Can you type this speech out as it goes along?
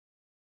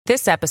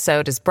This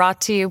episode is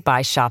brought to you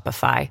by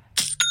Shopify.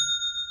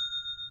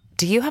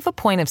 Do you have a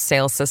point of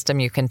sale system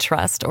you can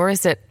trust, or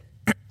is it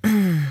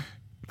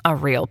a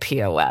real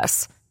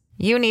POS?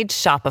 You need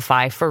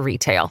Shopify for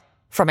retail.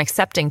 From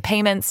accepting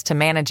payments to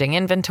managing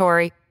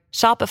inventory,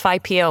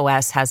 Shopify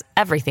POS has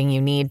everything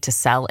you need to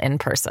sell in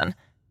person.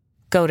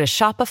 Go to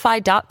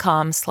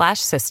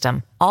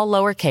shopify.com/system, all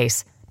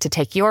lowercase, to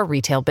take your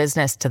retail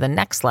business to the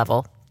next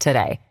level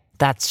today.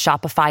 That's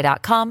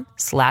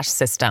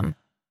shopify.com/system.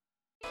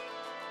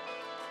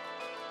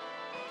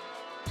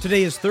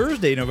 Today is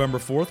Thursday, November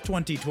 4th,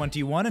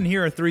 2021, and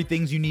here are 3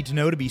 things you need to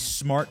know to be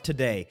smart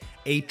today.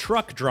 A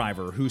truck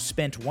driver who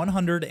spent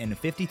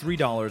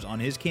 $153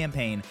 on his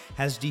campaign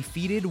has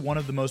defeated one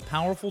of the most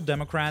powerful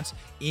Democrats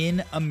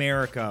in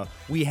America.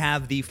 We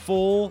have the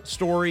full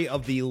story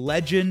of the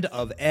legend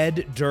of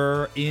Ed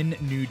Durr in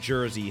New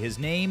Jersey. His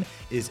name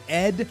is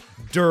Ed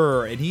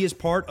Durr, and he is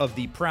part of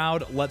the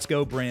proud Let's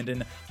Go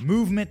Brandon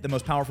movement, the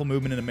most powerful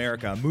movement in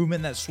America, a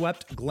movement that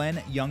swept Glenn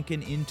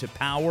Youngkin into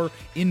power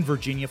in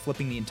Virginia,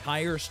 flipping the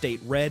entire state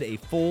red, a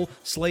full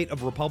slate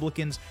of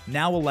Republicans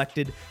now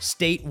elected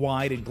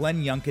statewide, and Glenn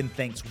Youngkin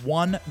thanks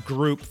one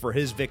group for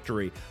his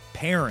victory: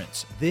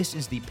 parents. This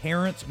is the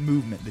parents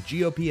movement. The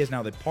GOP is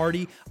now the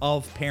party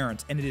of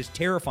parents, and it is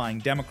terrifying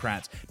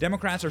Democrats.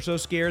 Democrats are so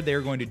scared they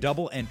are going to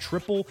double and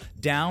triple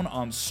down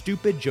on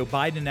stupid. Joe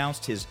Biden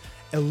announced his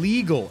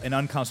illegal and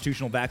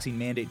unconstitutional vaccine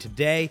mandate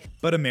today,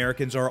 but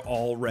Americans are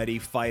already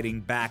fighting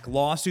back.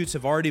 Lawsuits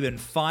have already been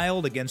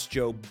filed against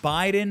Joe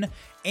Biden,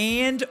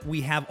 and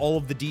we have all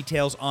of the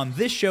details on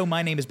this show.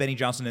 My name is Benny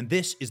Johnson, and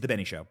this is The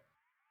Benny Show.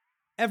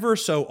 Ever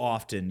so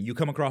often, you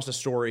come across a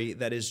story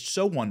that is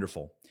so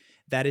wonderful,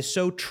 that is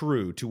so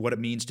true to what it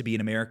means to be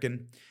an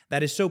American,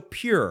 that is so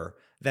pure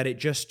that it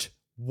just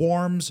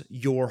warms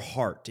your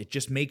heart. It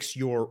just makes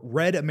your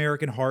red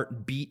American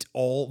heart beat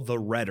all the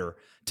redder.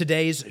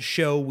 Today's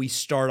show, we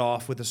start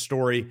off with a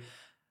story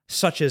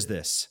such as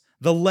this: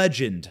 the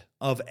legend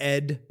of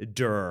Ed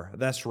Durr.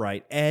 That's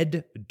right,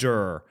 Ed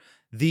Durr.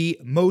 The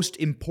most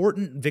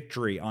important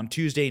victory on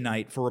Tuesday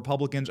night for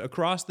Republicans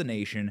across the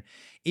nation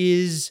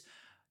is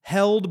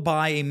held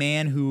by a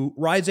man who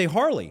rides a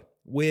Harley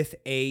with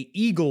a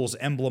Eagles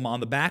emblem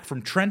on the back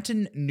from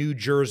Trenton, New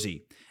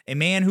Jersey. A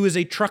man who is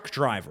a truck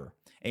driver.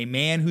 A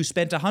man who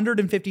spent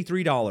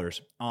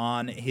 $153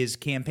 on his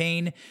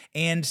campaign,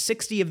 and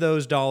 60 of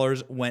those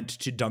dollars went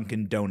to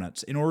Dunkin'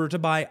 Donuts in order to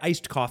buy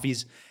iced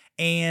coffees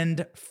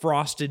and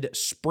frosted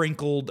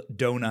sprinkled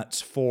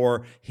donuts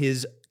for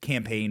his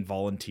campaign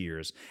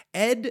volunteers.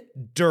 Ed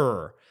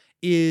Durr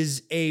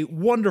is a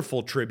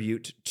wonderful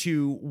tribute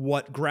to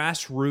what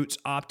grassroots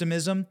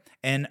optimism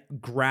and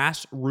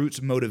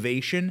grassroots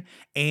motivation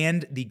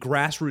and the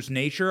grassroots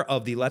nature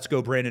of the Let's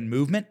Go Brandon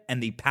movement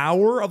and the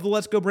power of the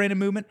Let's Go Brandon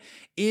movement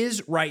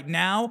is right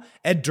now.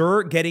 Ed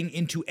Durr getting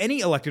into any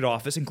elected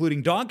office,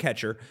 including dog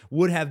catcher,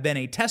 would have been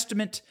a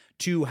testament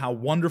to how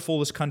wonderful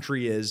this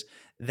country is,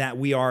 that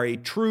we are a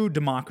true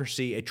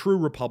democracy, a true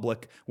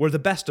republic, where the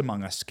best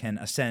among us can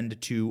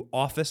ascend to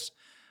office.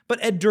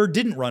 But Ed Durr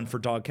didn't run for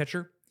dog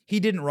catcher. He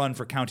didn't run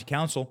for county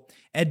council.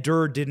 Ed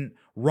Durr didn't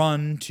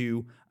run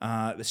to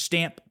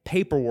stamp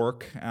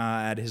paperwork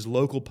at his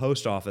local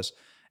post office.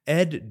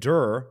 Ed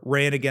Durr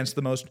ran against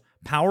the most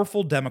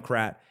powerful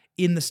Democrat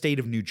in the state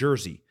of New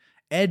Jersey.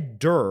 Ed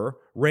Durr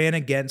ran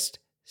against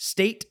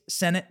State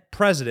Senate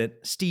President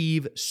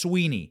Steve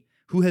Sweeney,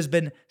 who has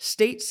been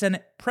State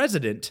Senate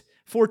President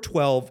for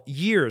 12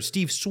 years.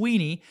 Steve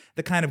Sweeney,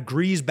 the kind of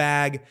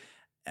greasebag,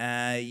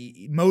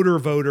 motor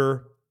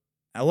voter,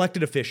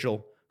 elected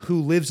official who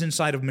lives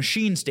inside of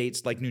machine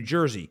states like New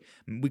Jersey.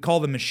 We call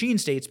them machine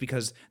states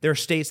because they're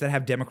states that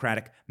have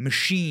Democratic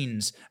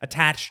machines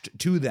attached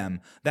to them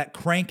that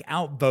crank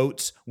out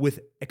votes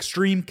with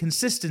extreme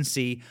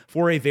consistency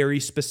for a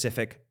very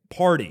specific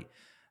party.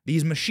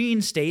 These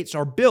machine states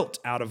are built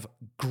out of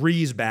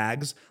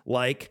greasebags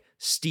like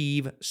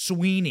Steve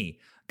Sweeney,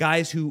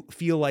 guys who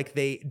feel like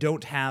they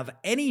don't have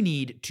any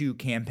need to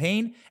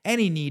campaign,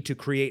 any need to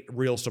create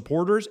real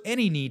supporters,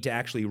 any need to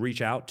actually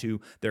reach out to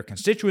their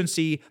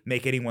constituency,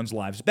 make anyone's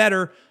lives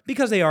better,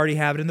 because they already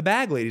have it in the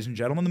bag, ladies and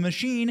gentlemen. The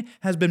machine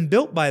has been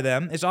built by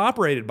them, it's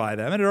operated by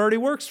them, and it already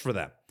works for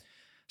them.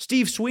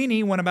 Steve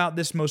Sweeney went about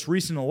this most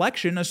recent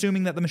election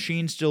assuming that the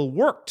machine still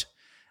worked,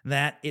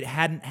 that it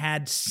hadn't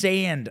had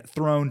sand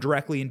thrown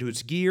directly into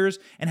its gears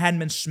and hadn't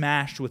been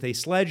smashed with a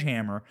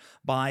sledgehammer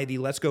by the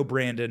Let's Go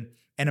Brandon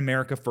and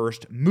America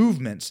First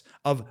movements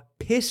of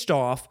pissed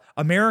off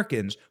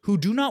Americans who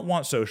do not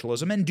want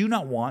socialism and do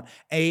not want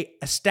an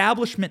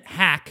establishment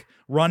hack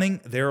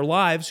running their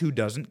lives who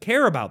doesn't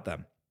care about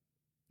them.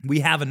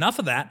 We have enough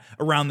of that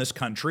around this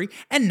country,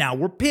 and now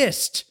we're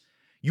pissed.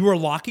 You are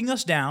locking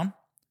us down.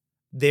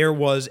 There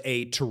was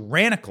a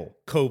tyrannical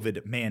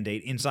COVID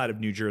mandate inside of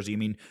New Jersey. I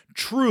mean,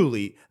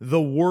 truly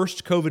the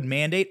worst COVID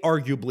mandate,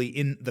 arguably,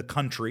 in the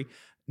country.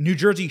 New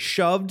Jersey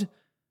shoved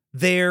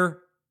their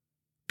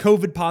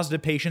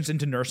COVID-positive patients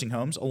into nursing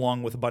homes,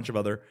 along with a bunch of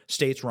other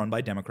states run by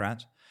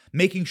Democrats.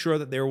 making sure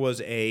that there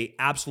was a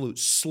absolute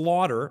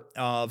slaughter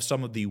of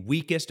some of the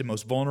weakest and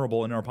most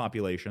vulnerable in our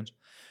populations.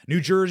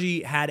 New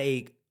Jersey had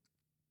a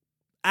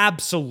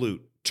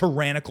absolute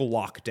tyrannical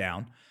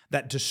lockdown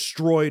that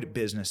destroyed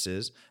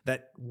businesses,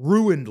 that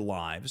ruined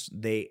lives.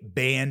 They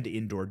banned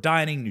indoor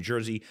dining. New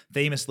Jersey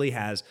famously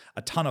has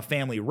a ton of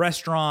family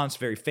restaurants,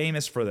 very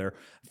famous for their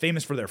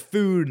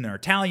food and their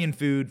Italian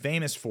food,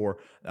 famous for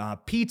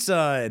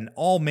pizza and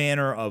all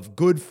manner of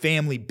good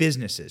family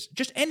businesses.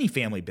 Just any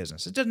family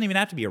business. It doesn't even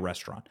have to be a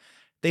restaurant.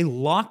 They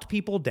locked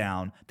people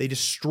down. They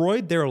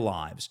destroyed their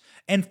lives.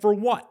 And for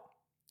what?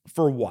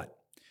 For what?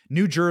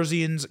 New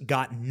Jerseyans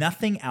got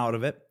nothing out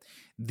of it.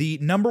 The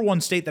number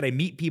one state that I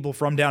meet people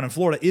from down in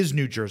Florida is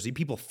New Jersey.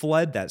 People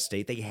fled that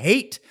state. They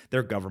hate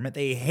their government.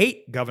 They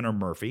hate Governor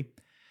Murphy.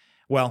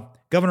 Well,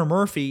 Governor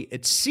Murphy,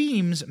 it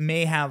seems,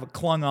 may have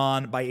clung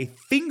on by a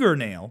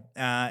fingernail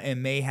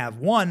and may have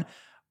won,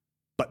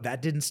 but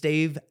that didn't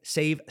save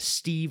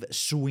Steve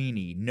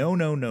Sweeney.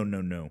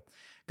 No.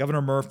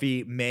 Governor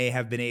Murphy may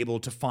have been able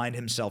to find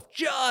himself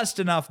just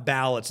enough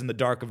ballots in the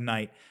dark of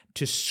night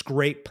to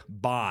scrape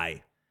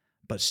by.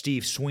 But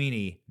Steve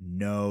Sweeney,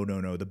 no.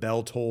 The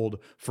bell tolled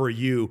for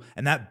you,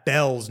 and that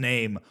bell's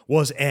name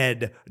was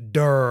Ed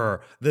Durr.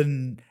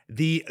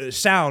 The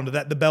sound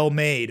that the bell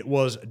made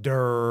was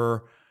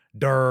Durr,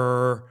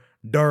 Durr,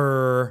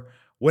 Durr.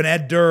 When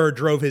Ed Durr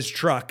drove his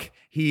truck,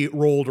 he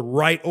rolled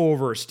right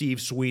over Steve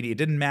Sweeney. It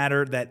didn't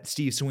matter that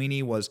Steve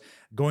Sweeney was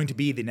going to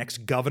be the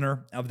next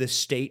governor of this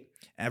state.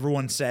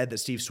 Everyone said that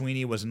Steve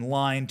Sweeney was in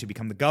line to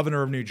become the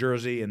governor of New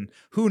Jersey, and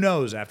who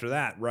knows after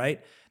that,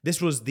 right? This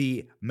was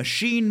the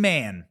machine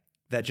man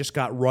that just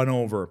got run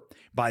over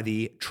by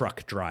the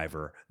truck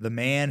driver, the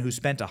man who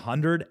spent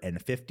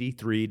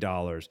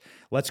 $153.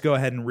 Let's go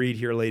ahead and read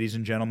here, ladies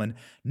and gentlemen.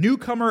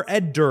 Newcomer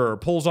Ed Durr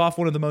pulls off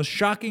one of the most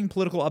shocking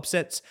political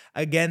upsets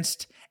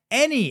against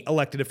any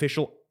elected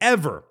official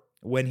ever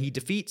when he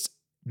defeats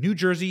New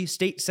Jersey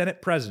State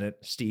Senate President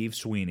Steve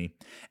Sweeney.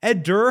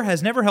 Ed Durr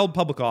has never held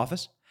public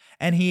office,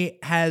 and he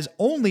has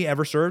only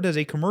ever served as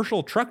a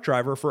commercial truck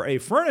driver for a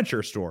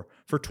furniture store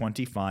for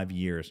 25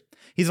 years.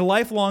 He's a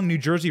lifelong New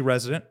Jersey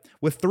resident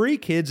with 3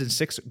 kids and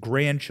 6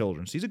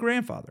 grandchildren. So he's a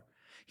grandfather.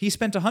 He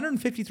spent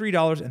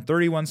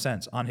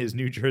 $153.31 on his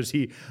New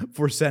Jersey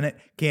for Senate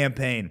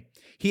campaign.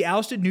 He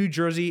ousted New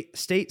Jersey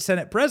State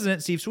Senate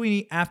President Steve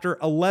Sweeney after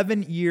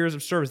 11 years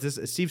of service.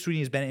 Steve Sweeney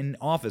has been in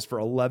office for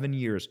 11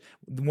 years,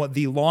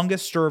 the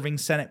longest-serving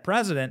Senate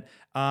president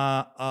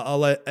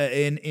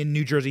in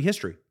New Jersey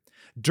history.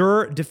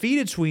 Durr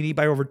defeated Sweeney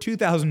by over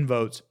 2,000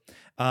 votes,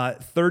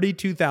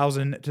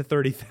 32,000 to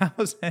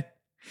 30,000.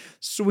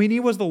 Sweeney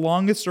was the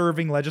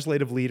longest-serving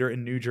legislative leader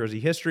in New Jersey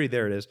history.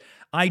 There it is.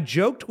 I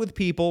joked with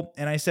people,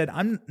 and I said,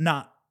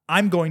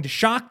 I'm going to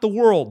shock the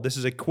world. This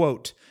is a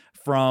quote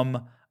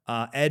from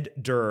Ed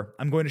Durr.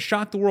 I'm going to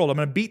shock the world. I'm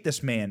going to beat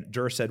this man,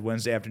 Durr said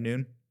Wednesday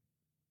afternoon.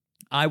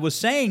 I was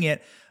saying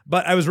it,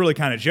 but I was really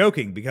kind of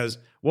joking because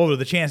what were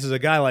the chances of a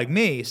guy like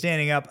me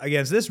standing up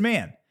against this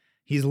man?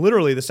 He's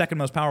literally the second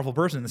most powerful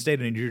person in the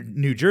state of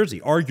New Jersey,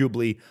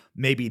 arguably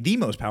maybe the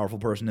most powerful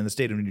person in the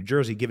state of New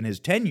Jersey, given his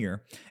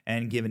tenure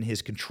and given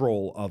his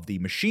control of the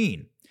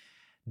machine.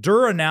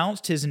 Durr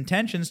announced his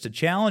intentions to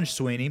challenge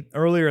Sweeney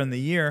earlier in the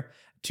year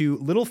to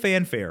little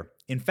fanfare.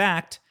 In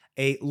fact,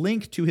 a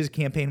link to his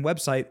campaign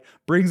website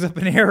brings up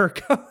an error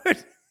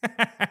code.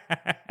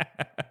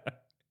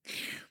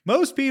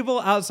 Most people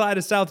outside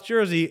of South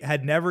Jersey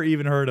had never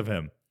even heard of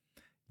him.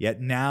 Yet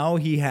now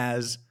he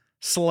has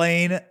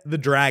slain the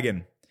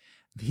dragon.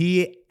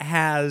 He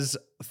has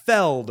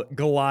felled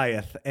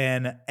Goliath,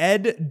 and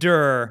Ed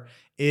Durr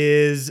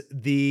is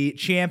the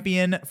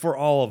champion for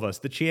all of us,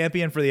 the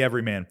champion for the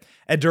everyman.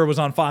 Ed Durr was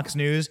on Fox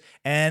News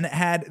and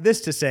had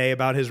this to say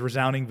about his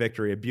resounding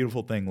victory. A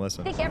beautiful thing.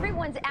 Listen. I think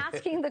everyone's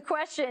asking the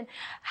question,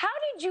 how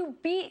did you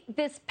beat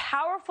this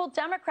powerful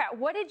Democrat?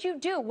 What did you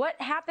do?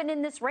 What happened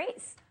in this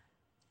race?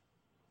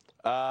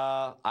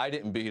 I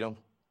didn't beat him.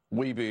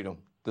 We beat him.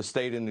 The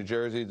state of New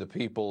Jersey, the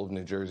people of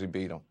New Jersey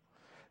beat them.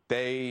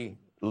 They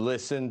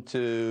listened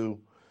to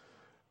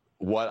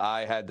what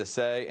I had to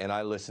say, and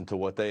I listened to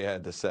what they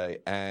had to say.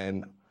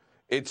 And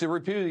it's a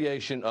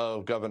repudiation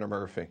of Governor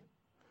Murphy.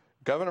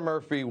 Governor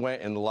Murphy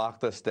went and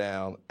locked us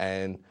down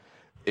and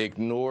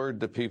ignored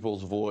the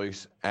people's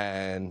voice,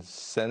 and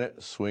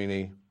Senate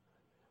Sweeney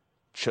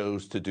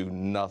chose to do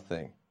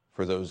nothing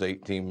for those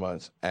 18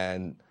 months,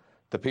 and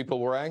the people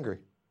were angry.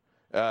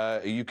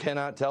 You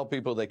cannot tell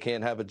people they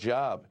can't have a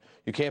job.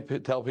 You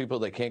can't tell people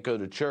they can't go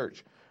to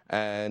church.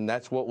 And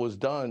that's what was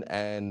done.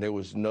 And there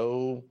was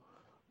nothing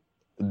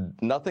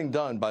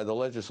done by the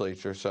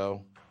legislature.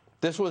 So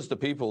this was the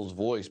people's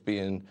voice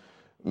being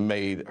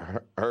made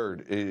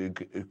heard,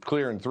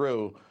 clear and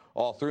through,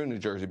 all through New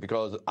Jersey,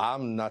 because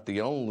I'm not the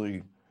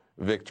only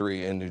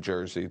victory in New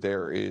Jersey.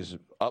 There is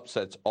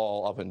upsets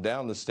all up and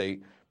down the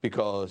state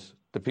because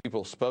the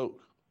people spoke.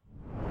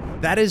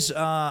 That is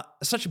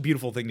such a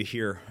beautiful thing to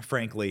hear,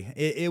 frankly.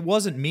 It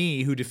wasn't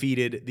me who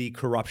defeated the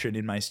corruption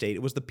in my state.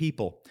 It was the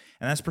people.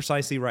 And that's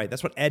precisely right.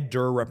 That's what Ed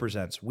Durr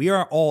represents. We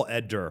are all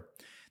Ed Durr.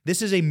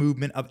 This is a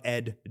movement of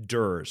Ed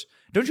Durrs.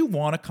 Don't you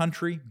want a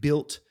country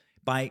built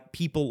by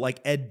people like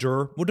Ed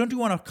Durr? Well, don't you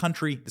want a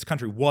country, this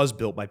country was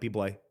built by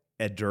people like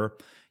Ed Durr.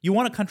 You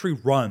want a country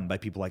run by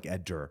people like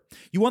Ed Durr.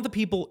 You want the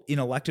people in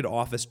elected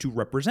office to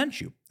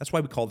represent you. That's why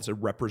we call this a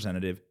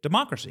representative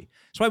democracy.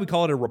 That's why we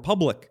call it a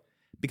republic,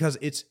 because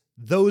it's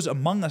those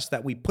among us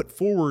that we put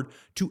forward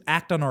to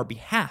act on our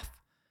behalf.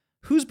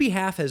 Whose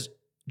behalf has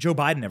Joe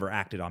Biden ever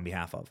acted on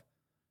behalf of?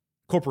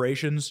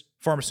 Corporations,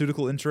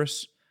 pharmaceutical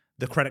interests,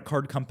 the credit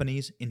card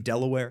companies in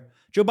Delaware.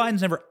 Joe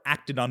Biden's never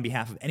acted on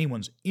behalf of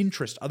anyone's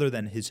interest other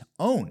than his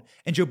own.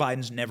 And Joe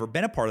Biden's never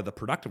been a part of the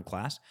productive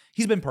class.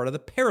 He's been part of the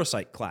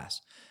parasite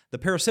class. The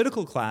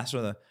parasitical class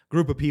are the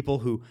group of people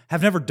who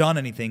have never done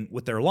anything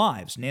with their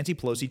lives. Nancy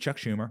Pelosi, Chuck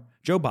Schumer,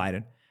 Joe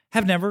Biden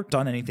have never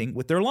done anything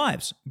with their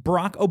lives.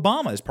 Barack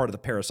Obama is part of the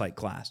parasite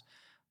class.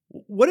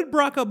 What did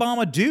Barack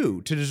Obama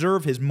do to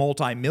deserve his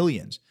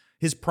multi-millions,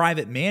 his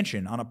private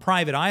mansion on a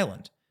private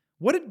island?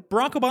 What did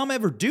Barack Obama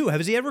ever do?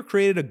 Has he ever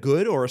created a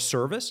good or a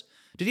service?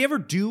 Did he ever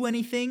do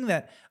anything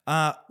that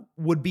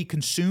would be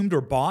consumed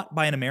or bought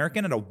by an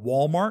American at a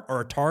Walmart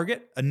or a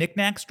Target, a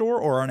knick-knack store,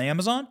 or on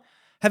Amazon?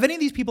 Have any of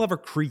these people ever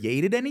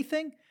created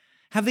anything?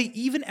 Have they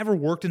even ever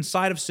worked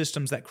inside of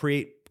systems that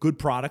create good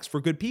products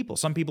for good people?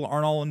 Some people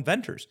aren't all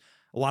inventors.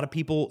 A lot of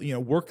people,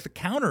 work the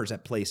counters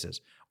at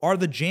places, are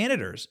the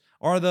janitors,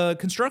 are the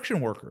construction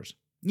workers.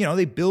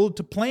 They build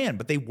to plan,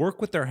 but they work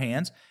with their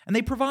hands and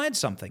they provide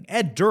something.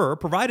 Ed Durr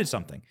provided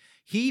something.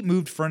 He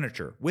moved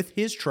furniture with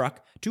his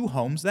truck to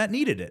homes that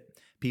needed it.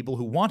 People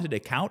who wanted a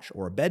couch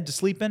or a bed to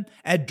sleep in,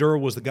 Ed Durr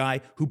was the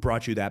guy who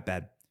brought you that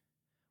bed.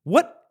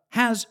 What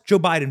has Joe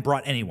Biden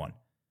brought anyone?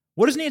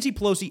 What has Nancy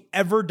Pelosi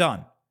ever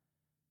done?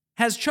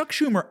 Has Chuck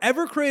Schumer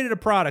ever created a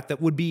product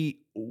that would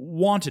be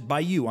wanted by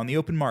you on the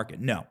open market?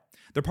 No.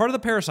 They're part of the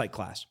parasite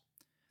class.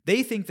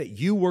 They think that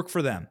you work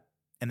for them.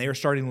 And they are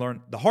starting to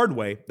learn the hard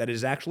way that it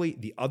is actually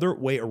the other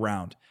way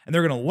around. And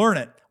they're going to learn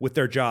it with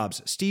their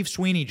jobs. Steve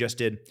Sweeney just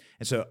did.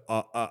 It's an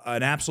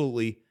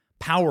absolutely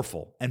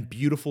powerful and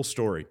beautiful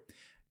story.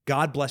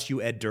 God bless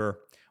you, Ed Durr.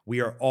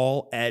 We are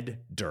all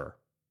Ed Durr.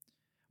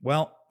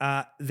 Well,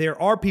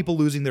 there are people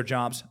losing their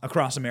jobs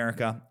across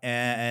America.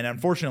 And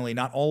unfortunately,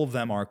 not all of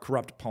them are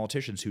corrupt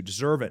politicians who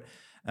deserve it.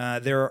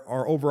 There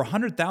are over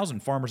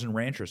 100,000 farmers and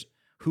ranchers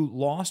who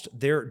lost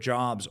their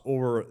jobs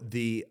over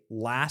the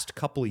last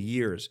couple of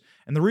years.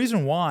 And the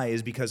reason why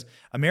is because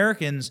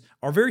Americans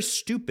are very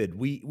stupid.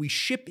 We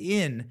ship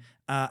in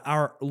some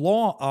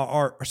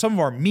of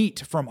our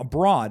meat from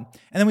abroad,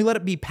 and then we let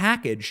it be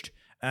packaged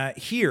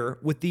here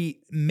with the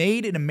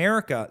Made in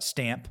America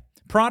stamp,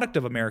 Product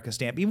of America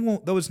stamp, even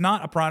though it's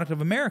not a product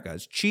of America.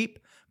 It's cheap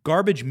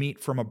garbage meat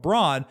from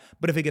abroad,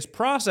 but if it gets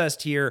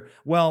processed here,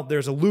 well,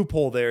 there's a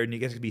loophole there and you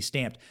get to be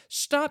stamped.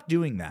 Stop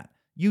doing that.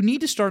 You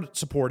need to start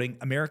supporting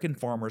American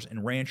farmers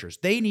and ranchers.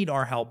 They need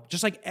our help,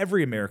 just like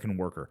every American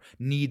worker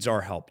needs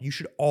our help. You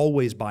should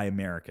always buy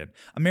American.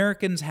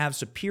 Americans have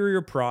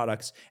superior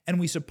products, and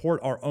we support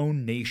our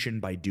own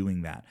nation by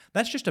doing that.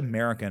 That's just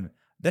American.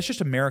 That's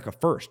just America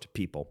first,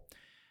 people.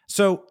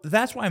 So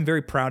that's why I'm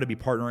very proud to be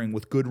partnering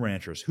with Good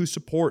Ranchers, who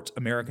supports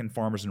American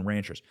farmers and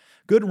ranchers.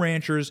 Good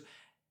Ranchers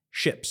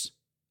ships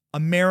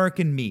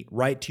American meat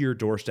right to your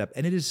doorstep,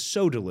 and it is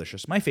so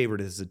delicious. My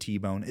favorite is the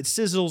T-bone. It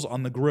sizzles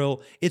on the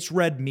grill. It's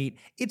red meat.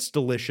 It's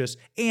delicious,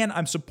 and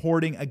I'm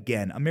supporting,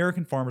 again,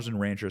 American farmers and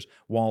ranchers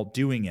while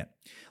doing it.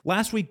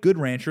 Last week, Good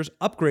Ranchers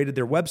upgraded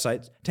their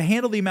websites to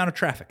handle the amount of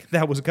traffic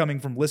that was coming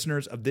from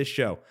listeners of this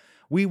show.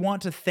 We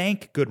want to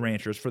thank Good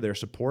Ranchers for their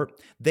support.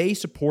 They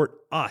support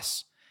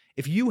us.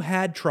 If you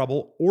had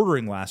trouble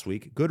ordering last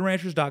week,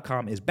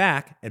 GoodRanchers.com is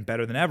back and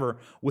better than ever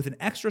with an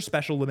extra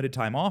special limited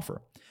time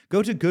offer.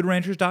 Go to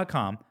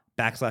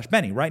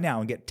GoodRanchers.com/Benny right now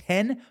and get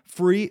 10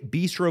 free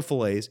bistro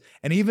fillets,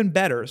 and even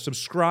better,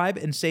 subscribe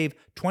and save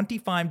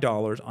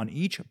 $25 on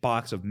each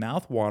box of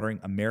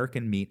mouth-watering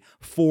American meat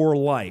for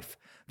life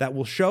that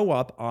will show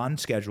up on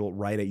schedule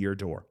right at your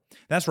door.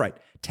 That's right,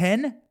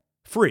 10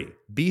 free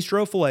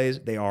bistro fillets.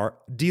 They are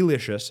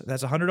delicious.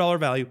 That's a $100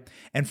 value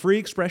and free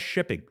express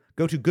shipping.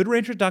 Go to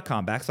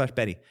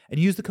goodranchers.com/Benny and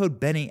use the code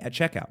Benny at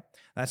checkout.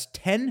 That's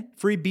 10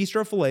 free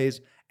bistro fillets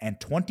and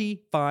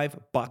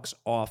 $25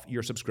 off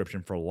your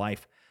subscription for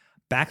life.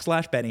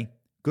 /Benny,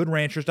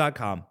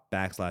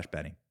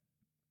 goodranchers.com/Benny.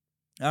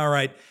 All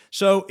right,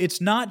 so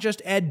it's not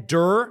just Ed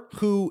Durr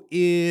who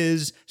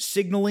is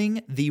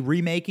signaling the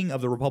remaking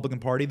of the Republican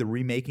Party, the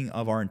remaking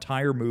of our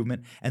entire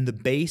movement, and the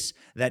base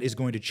that is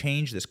going to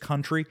change this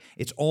country.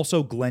 It's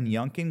also Glenn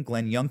Youngkin.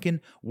 Glenn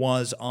Youngkin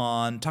was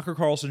on Tucker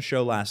Carlson's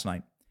show last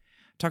night.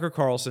 Tucker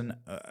Carlson,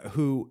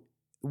 who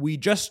we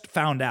just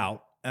found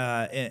out,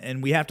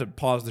 and we have to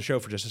pause the show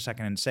for just a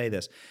second and say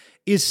this,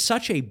 is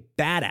such a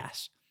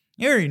badass.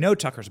 You already know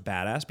Tucker's a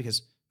badass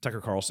because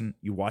Tucker Carlson,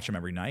 you watch him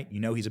every night.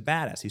 You know he's a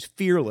badass. He's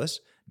fearless.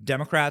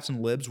 Democrats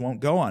and libs won't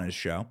go on his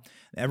show.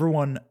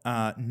 Everyone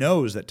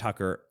knows that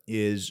Tucker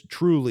is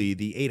truly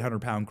the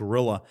 800-pound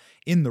gorilla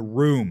in the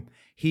room.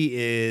 He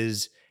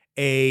is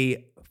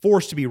a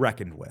force to be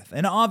reckoned with.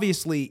 And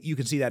obviously, you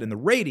can see that in the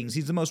ratings.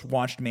 He's the most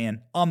watched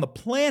man on the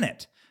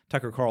planet.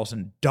 Tucker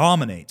Carlson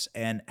dominates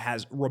and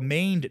has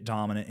remained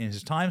dominant in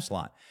his time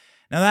slot.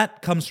 Now,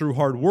 that comes through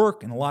hard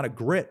work and a lot of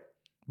grit,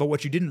 but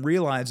what you didn't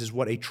realize is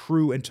what a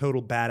true and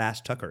total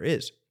badass Tucker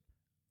is.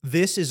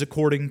 This is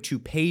according to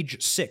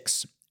page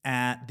 6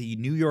 at the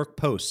New York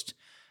Post.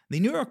 The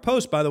New York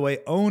Post, by the way,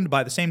 owned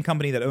by the same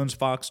company that owns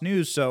Fox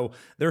News, so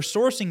their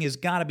sourcing has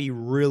got to be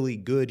really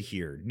good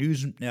here.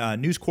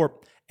 News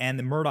Corp and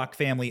the Murdoch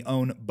family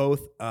own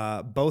both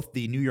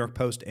the New York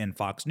Post and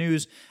Fox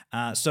News,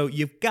 so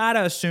you've got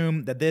to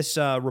assume that this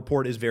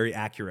report is very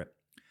accurate.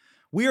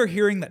 We are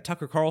hearing that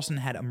Tucker Carlson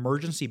had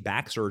emergency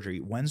back surgery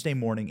Wednesday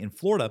morning in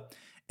Florida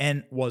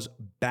and was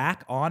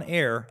back on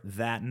air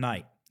that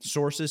night.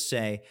 Sources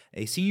say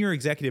a senior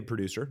executive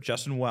producer,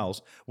 Justin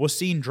Wells, was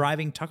seen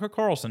driving Tucker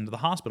Carlson to the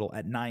hospital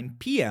at 9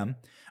 p.m.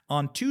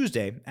 on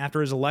Tuesday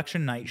after his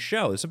election night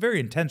show. It's a very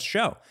intense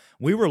show.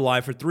 We were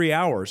live for 3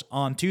 hours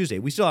on Tuesday.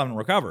 We still haven't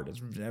recovered.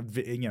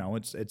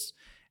 It's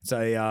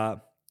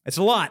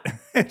a lot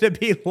to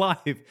be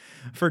live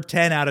for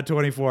 10 out of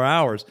 24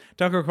 hours.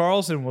 Tucker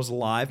Carlson was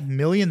live,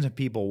 millions of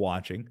people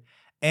watching,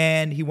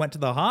 and he went to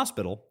the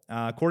hospital,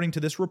 according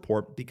to this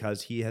report,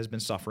 because he has been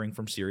suffering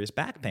from serious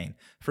back pain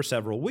for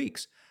several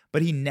weeks.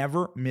 But he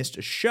never missed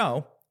a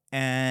show,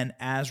 and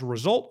as a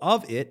result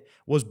of it,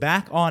 was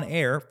back on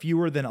air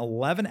fewer than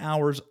 11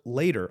 hours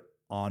later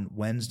on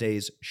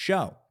Wednesday's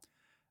show.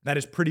 That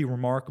is pretty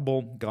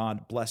remarkable.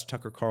 God bless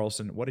Tucker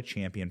Carlson. What a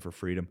champion for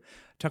freedom.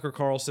 Tucker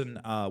Carlson,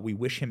 we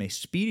wish him a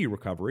speedy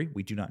recovery.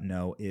 We do not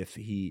know if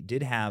he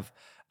did have...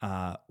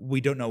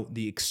 we don't know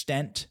the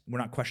extent. We're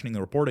not questioning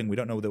the reporting. We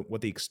don't know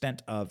what the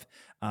extent of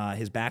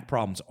his back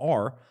problems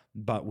are,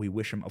 but we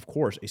wish him, of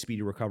course, a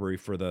speedy recovery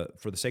for the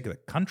sake of the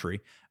country.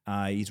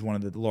 He's one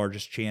of the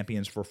largest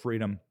champions for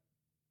freedom,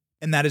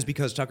 and that is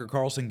because Tucker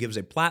Carlson gives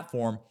a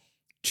platform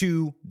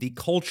to the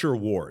culture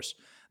wars.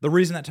 The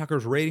reason that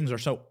Tucker's ratings are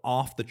so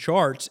off the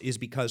charts is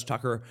because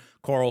Tucker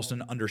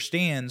Carlson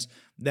understands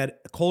that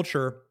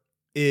culture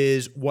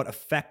is what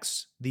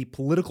affects the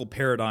political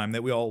paradigm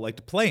that we all like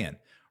to play in.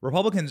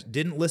 Republicans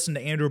didn't listen to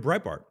Andrew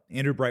Breitbart.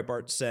 Andrew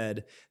Breitbart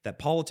said that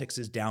politics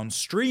is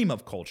downstream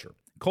of culture.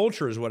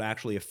 Culture is what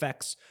actually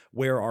affects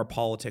where our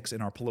politics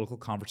and our political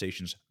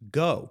conversations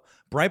go.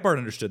 Breitbart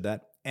understood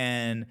that,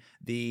 and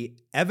the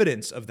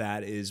evidence of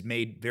that is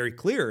made very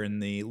clear in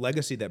the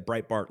legacy that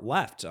Breitbart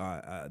left.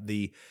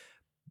 The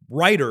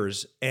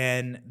writers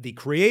and the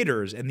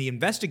creators and the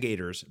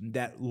investigators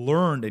that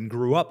learned and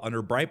grew up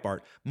under Breitbart,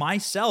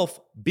 myself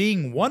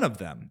being one of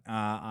them.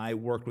 I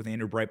worked with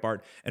Andrew Breitbart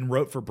and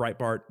wrote for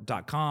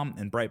Breitbart.com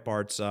and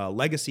Breitbart's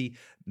legacy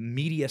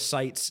media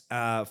sites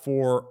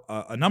for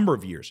a number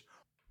of years.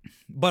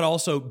 But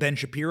also Ben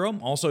Shapiro,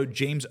 also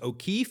James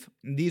O'Keefe.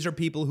 These are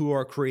people who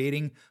are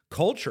creating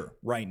culture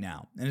right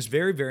now. And it's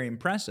very, very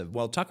impressive.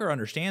 Well, Tucker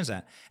understands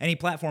that. And he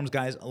platforms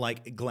guys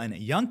like Glenn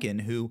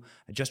Youngkin, who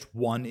just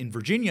won in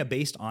Virginia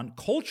based on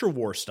culture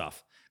war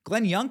stuff.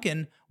 Glenn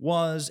Youngkin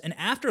was an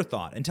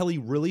afterthought until he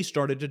really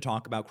started to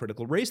talk about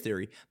critical race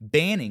theory,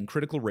 banning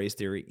critical race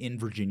theory in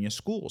Virginia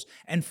schools,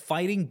 and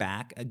fighting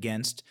back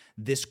against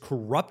this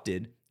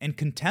corrupted and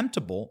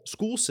contemptible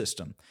school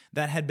system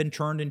that had been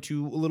turned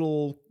into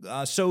little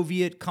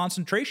Soviet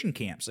concentration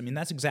camps. I mean,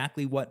 that's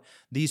exactly what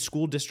these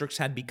school districts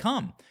had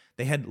become.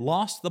 They had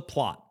lost the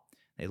plot.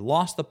 They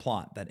lost the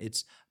plot that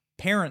it's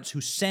parents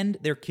who send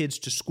their kids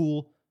to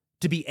school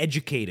to be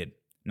educated,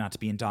 not to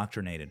be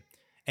indoctrinated.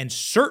 And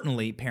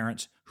certainly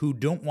parents who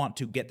don't want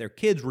to get their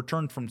kids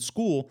returned from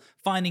school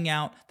finding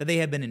out that they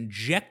have been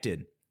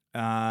injected,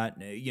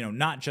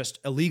 not just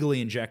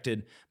illegally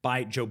injected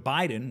by Joe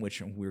Biden,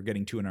 which we're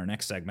getting to in our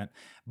next segment,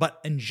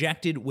 but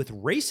injected with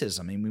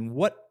racism. I mean,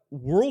 what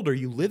world are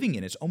you living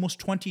in? It's almost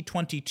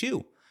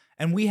 2022.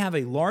 And we have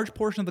a large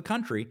portion of the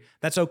country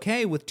that's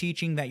okay with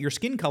teaching that your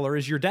skin color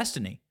is your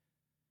destiny.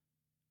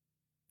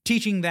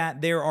 Teaching that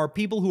there are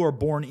people who are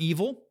born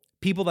evil,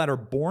 people that are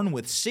born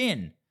with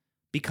sin,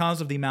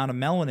 because of the amount of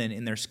melanin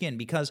in their skin,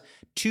 because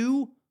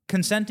two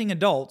consenting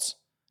adults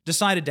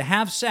decided to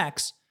have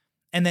sex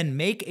and then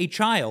make a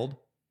child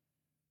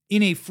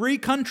in a free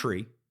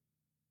country,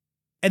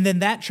 and then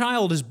that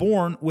child is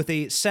born with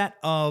a set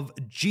of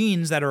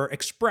genes that are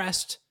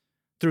expressed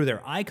through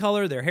their eye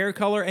color, their hair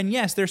color, and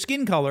yes, their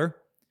skin color.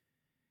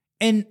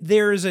 And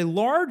there is a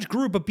large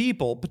group of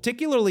people,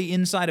 particularly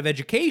inside of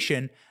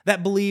education,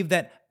 that believe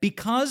that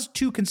because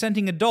two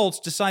consenting adults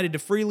decided to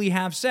freely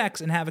have sex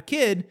and have a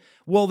kid,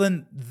 well,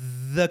 then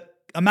the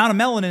amount of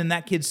melanin in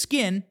that kid's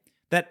skin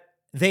that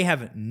they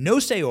have no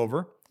say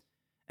over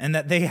and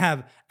that they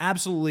have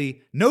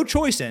absolutely no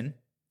choice in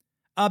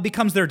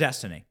becomes their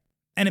destiny.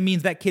 And it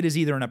means that kid is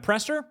either an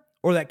oppressor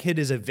or that kid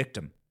is a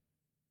victim.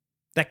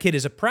 That kid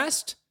is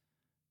oppressed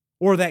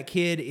or that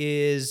kid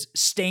is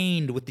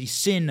stained with the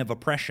sin of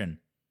oppression.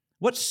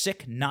 What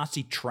sick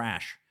Nazi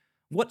trash.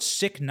 What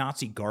sick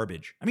Nazi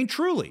garbage. I mean,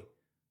 truly.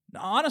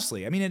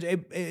 Honestly, I mean,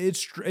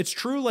 it's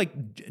true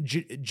like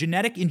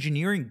genetic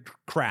engineering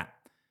crap.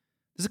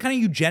 This is the kind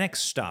of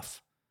eugenics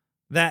stuff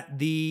that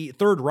the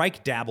Third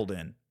Reich dabbled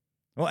in.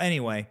 Well,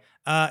 anyway,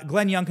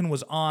 Glenn Youngkin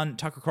was on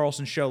Tucker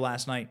Carlson's show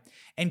last night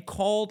and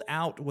called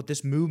out what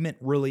this movement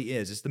really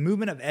is. It's the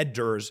movement of Ed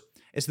Durs.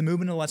 It's the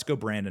movement of Let's Go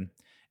Brandon.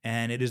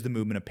 And it is the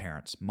movement of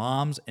parents,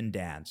 moms and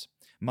dads,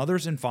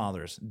 mothers and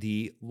fathers,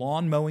 the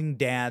lawn mowing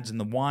dads and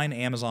the wine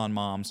Amazon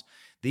moms.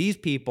 These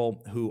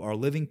people who are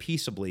living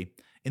peaceably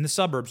in the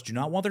suburbs do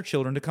not want their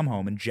children to come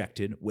home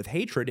injected with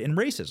hatred and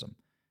racism.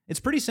 It's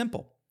pretty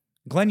simple.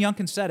 Glenn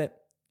Youngkin said it.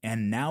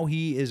 And now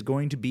he is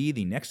going to be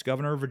the next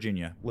governor of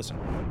Virginia. Listen.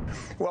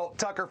 Well,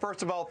 Tucker,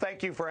 first of all,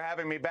 thank you for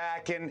having me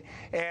back. And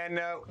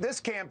this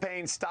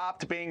campaign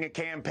stopped being a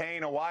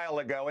campaign a while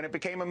ago, and it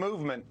became a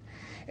movement.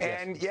 Yes.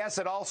 And yes,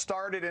 it all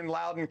started in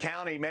Loudoun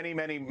County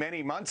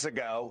many months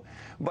ago.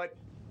 But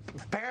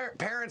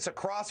parents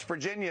across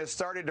Virginia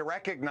started to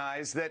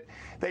recognize that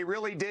they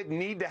really did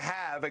need to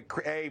have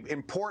a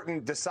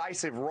important,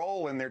 decisive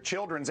role in their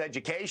children's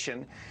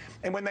education.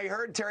 And when they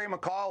heard Terry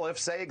McAuliffe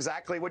say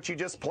exactly what you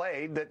just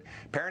played, that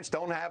parents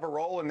don't have a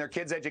role in their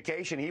kids'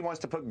 education, he wants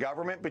to put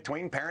government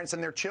between parents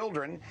and their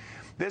children,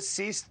 this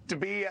ceased to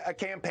be a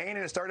campaign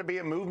and it started to be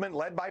a movement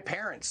led by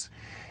parents.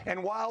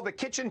 And while the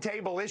kitchen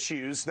table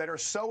issues that are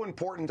so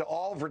important to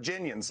all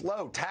Virginians,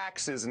 low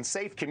taxes and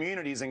safe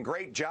communities and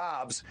great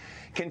jobs,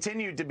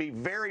 continued to be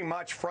very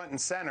much front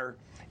and center,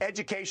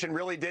 education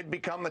really did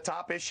become the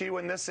top issue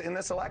in this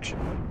election.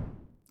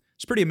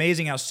 It's pretty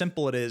amazing how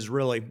simple it is,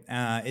 really.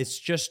 It's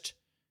just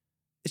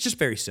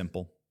very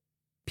simple.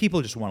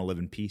 People just want to live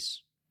in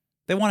peace.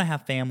 They want to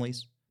have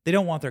families. They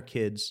don't want their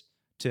kids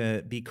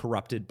to be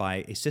corrupted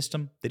by a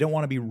system. They don't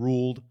want to be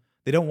ruled.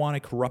 They don't want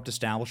a corrupt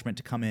establishment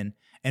to come in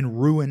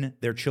and ruin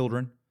their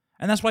children.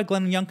 And that's why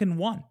Glenn Youngkin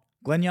won.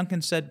 Glenn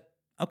Youngkin said,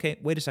 okay,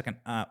 wait a second.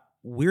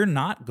 We're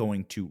not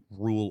going to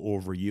rule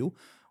over you.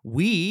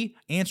 We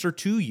answer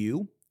to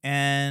you,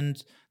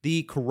 and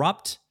the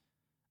corrupt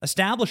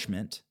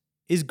establishment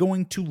is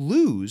going to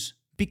lose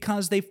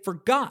because they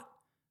forgot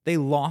they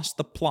lost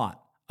the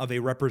plot of a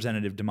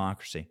representative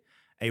democracy,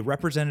 a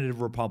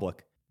representative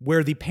republic,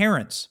 where the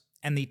parents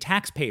and the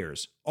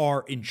taxpayers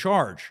are in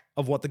charge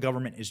of what the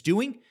government is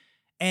doing,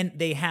 and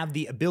they have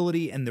the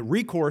ability and the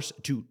recourse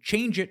to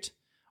change it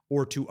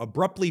or to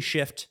abruptly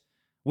shift,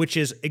 which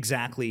is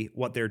exactly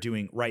what they're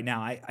doing right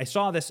now. I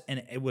saw this,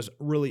 and it was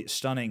really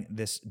stunning,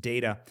 this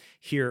data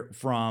here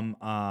from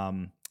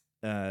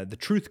the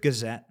Truth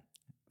Gazette.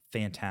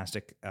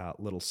 Fantastic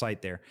little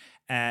site there.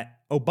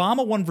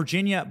 Obama won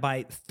Virginia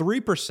by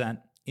 3%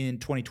 in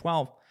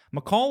 2012.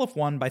 McAuliffe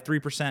won by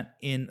 3%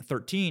 in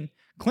 2013.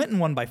 Clinton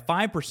won by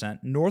 5%.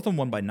 Northam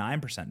won by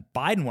 9%.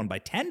 Biden won by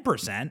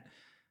 10%.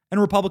 And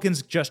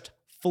Republicans just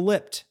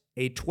flipped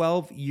a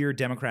 12-year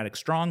Democratic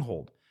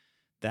stronghold.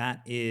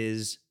 That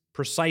is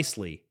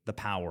precisely the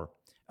power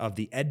of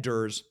the Ed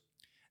Durs,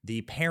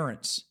 the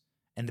parents,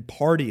 and the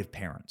party of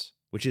parents,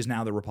 which is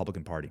now the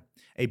Republican Party.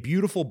 A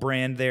beautiful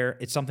brand there.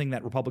 It's something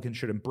that Republicans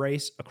should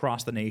embrace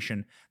across the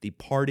nation. The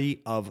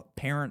party of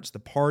parents, the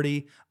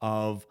party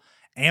of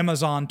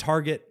Amazon,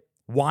 Target,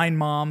 wine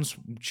moms,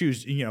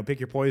 choose, pick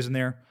your poison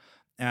there.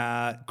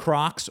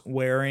 Crocs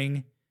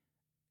wearing,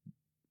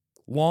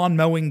 lawn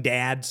mowing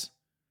dads.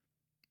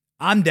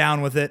 I'm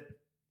down with it.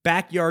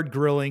 Backyard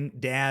grilling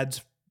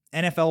dads.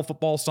 NFL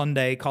football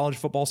Sunday, college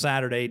football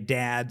Saturday,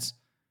 dads.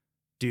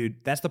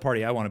 Dude, that's the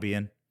party I want to be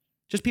in.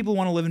 Just people who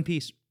want to live in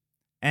peace.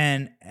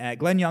 And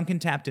Glenn Youngkin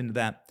tapped into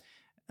that.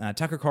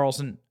 Tucker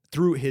Carlson,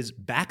 through his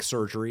back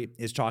surgery,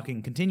 is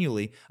talking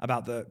continually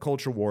about the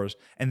culture wars,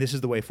 and this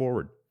is the way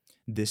forward.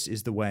 This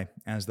is the way,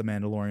 as the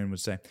Mandalorian would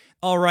say.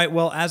 All right,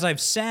 well, as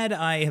I've said,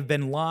 I have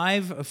been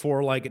live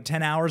for like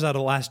 10 hours out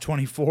of the last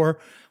 24.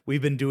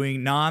 We've been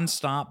doing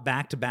nonstop,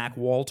 back-to-back,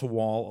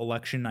 wall-to-wall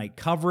election night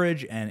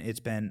coverage, and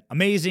it's been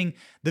amazing.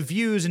 The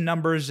views and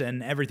numbers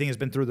and everything has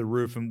been through the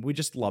roof, and we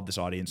just love this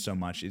audience so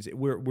much.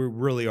 We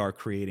really are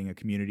creating a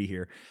community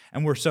here,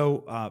 and we're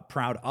so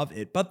proud of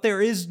it. But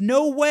there is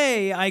no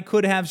way I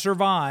could have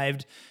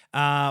survived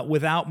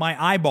without my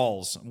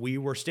eyeballs. We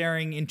were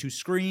staring into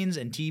screens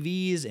and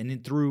TVs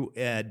and through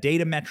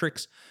data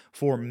metrics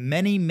for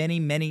many, many,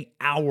 many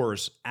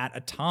hours at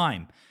a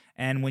time.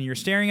 And when you're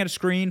staring at a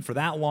screen for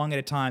that long at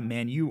a time,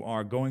 man, you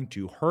are going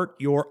to hurt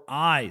your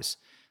eyes.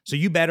 So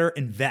you better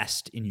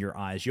invest in your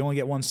eyes. You only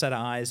get one set of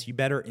eyes. You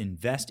better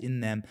invest in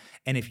them.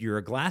 And if you're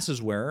a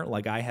glasses wearer,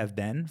 like I have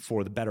been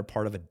for the better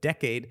part of a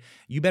decade,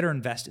 you better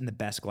invest in the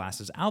best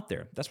glasses out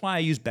there. That's why I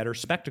use Better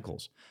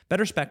Spectacles.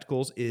 Better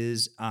Spectacles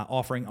is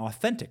offering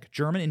authentic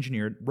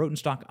German-engineered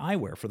Rotenstock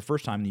eyewear for the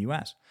first time in the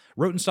U.S.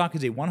 Rotenstock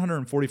is a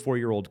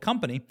 144-year-old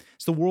company.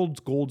 It's the world's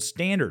gold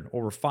standard,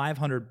 over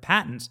 500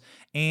 patents,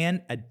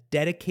 and a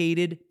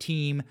dedicated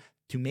team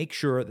to make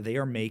sure that they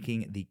are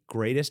making the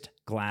greatest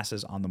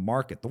glasses on the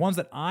market. The ones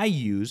that I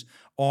use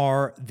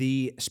are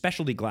the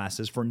specialty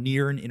glasses for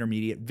near and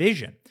intermediate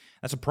vision.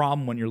 That's a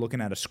problem when you're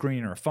looking at a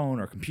screen or a phone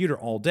or a computer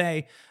all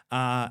day,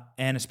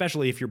 and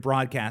especially if you're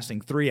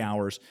broadcasting 3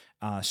 hours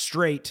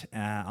straight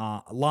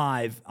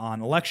live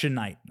on election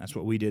night. That's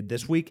what we did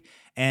this week.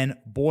 And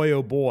boy,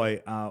 oh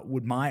boy,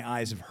 would my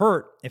eyes have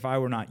hurt if I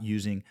were not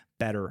using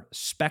Better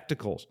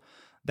Spectacles.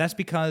 That's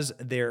because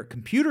their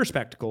computer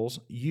spectacles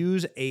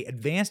use an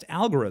advanced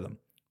algorithm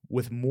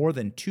with more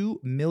than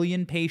 2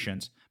 million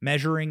patients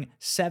measuring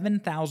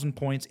 7,000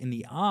 points in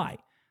the eye.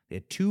 They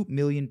had 2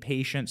 million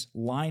patients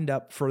lined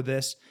up for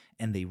this,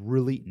 and they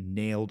really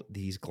nailed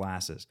these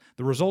glasses.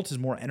 The result is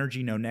more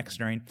energy, no neck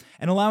strain,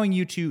 and allowing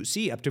you to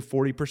see up to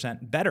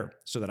 40% better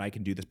so that I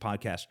can do this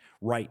podcast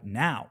right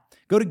now.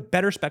 Go to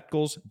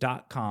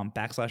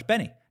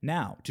betterspectacles.com/Benny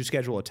now to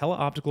schedule a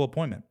teleoptical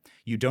appointment.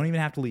 You don't even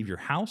have to leave your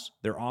house.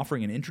 They're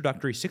offering an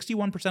introductory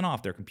 61%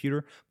 off their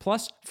computer,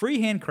 plus free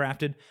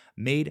handcrafted,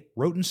 made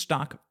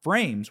Rotenstock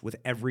frames with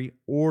every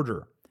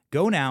order.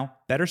 Go now,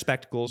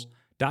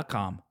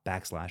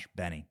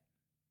 betterspectacles.com/Benny.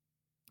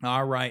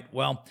 All right.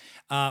 Well,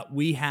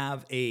 we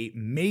have a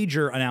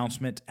major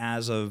announcement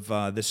as of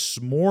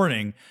this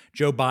morning.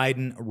 Joe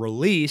Biden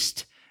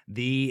released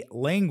the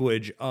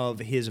language of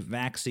his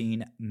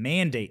vaccine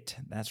mandate.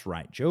 That's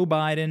right. Joe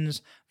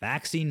Biden's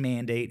vaccine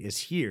mandate is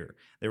here.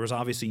 There was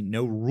obviously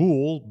no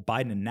rule.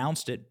 Biden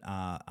announced it,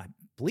 I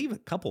believe, a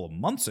couple of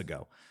months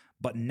ago.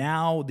 But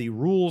now the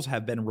rules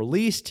have been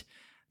released.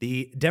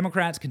 The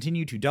Democrats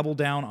continue to double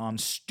down on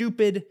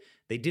stupid.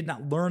 They did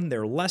not learn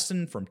their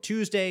lesson from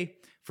Tuesday.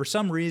 For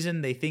some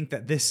reason, they think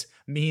that this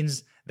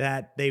means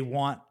that they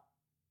want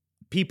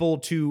people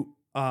to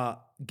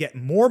get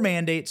more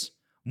mandates,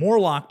 more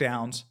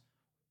lockdowns,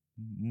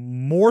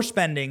 more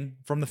spending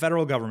from the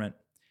federal government.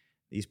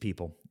 These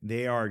people,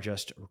 they are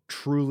just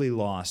truly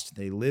lost.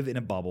 They live in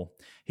a bubble.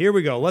 Here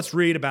we go. Let's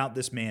read about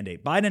this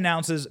mandate. Biden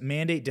announces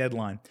mandate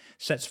deadline,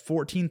 sets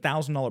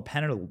 $14,000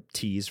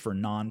 penalties for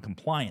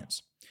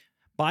non-compliance.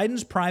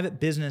 Biden's private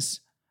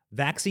business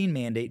vaccine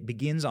mandate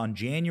begins on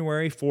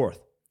January 4th.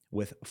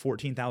 With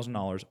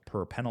 $14,000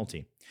 per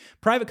penalty.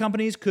 Private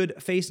companies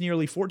could face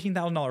nearly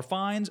 $14,000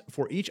 fines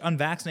for each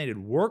unvaccinated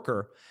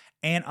worker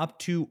and up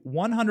to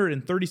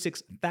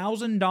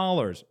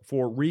 $136,000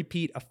 for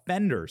repeat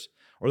offenders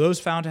or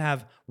those found to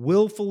have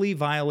willfully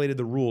violated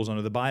the rules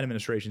under the Biden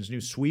administration's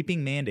new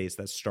sweeping mandates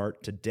that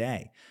start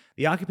today.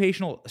 The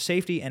Occupational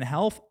Safety and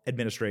Health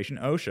Administration,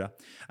 OSHA,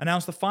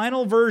 announced the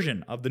final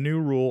version of the new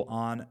rule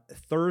on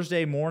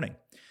Thursday morning,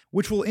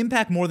 which will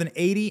impact more than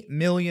 80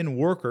 million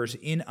workers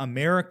in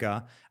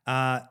America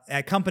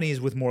at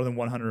companies with more than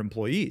 100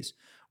 employees.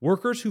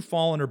 Workers who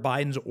fall under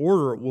Biden's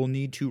order will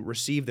need to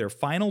receive their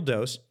final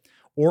dose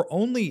or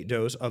only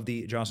dose of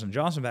the Johnson &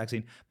 Johnson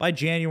vaccine by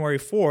January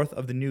 4th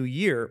of the new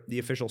year, the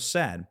official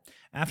said.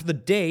 After the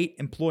date,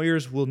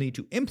 employers will need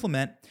to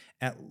implement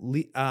at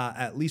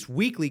least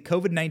weekly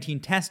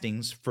COVID-19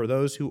 testings for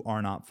those who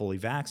are not fully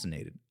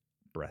vaccinated.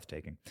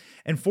 Breathtaking.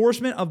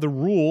 Enforcement of the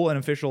rule, an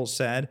official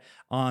said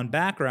on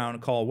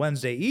background call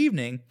Wednesday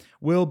evening,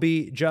 will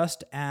be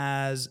just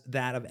as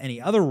that of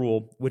any other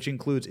rule, which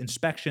includes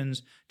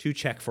inspections to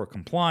check for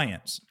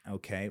compliance.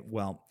 Okay,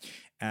 well,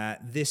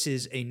 this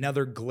is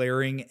another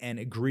glaring and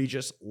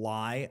egregious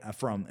lie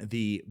from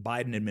the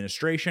Biden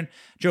administration.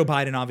 Joe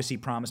Biden obviously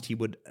promised he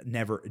would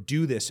never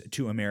do this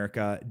to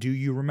America. Do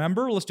you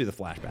remember? Let's do the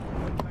flashback.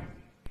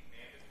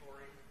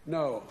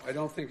 No, I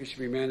don't think it should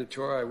be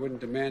mandatory. I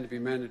wouldn't demand to be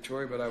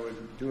mandatory, but I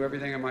would do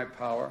everything in my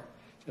power.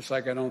 Just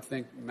like I don't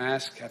think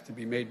masks have to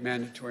be made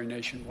mandatory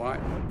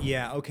nationwide.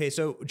 Yeah, okay,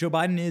 so Joe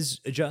Biden is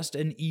just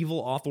an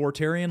evil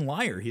authoritarian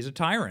liar. He's a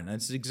tyrant.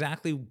 That's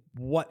exactly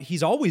what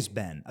he's always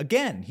been.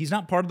 Again, he's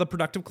not part of the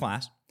productive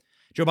class.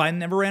 Joe Biden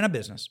never ran a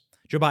business.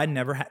 Joe Biden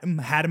never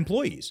had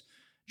employees.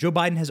 Joe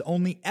Biden has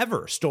only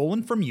ever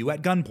stolen from you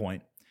at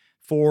gunpoint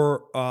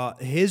for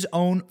his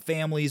own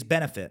family's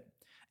benefit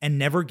and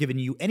never given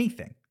you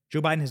anything.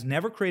 Joe Biden has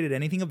never created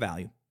anything of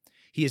value.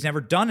 He has never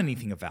done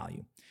anything of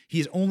value. He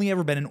has only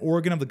ever been an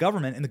organ of the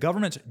government, and the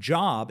government's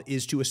job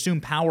is to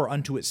assume power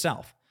unto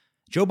itself.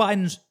 Joe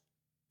Biden's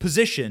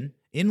position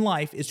in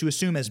life is to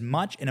assume as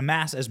much and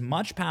amass as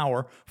much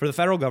power for the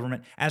federal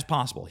government as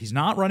possible. He's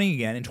not running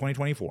again in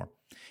 2024.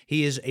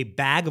 He is a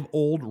bag of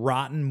old,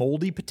 rotten,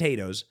 moldy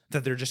potatoes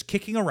that they're just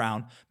kicking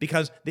around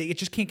because it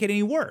just can't get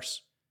any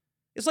worse.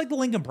 It's like the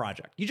Lincoln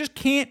Project. You just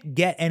can't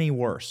get any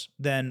worse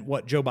than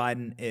what Joe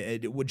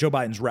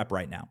Biden's rep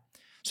right now.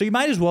 So you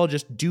might as well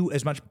just do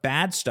as much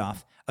bad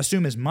stuff,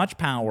 assume as much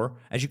power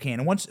as you can.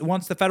 And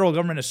once the federal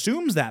government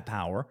assumes that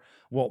power,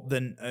 well,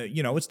 then,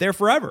 it's there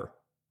forever,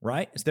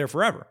 right? It's there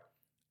forever.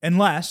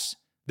 Unless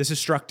this is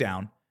struck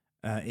down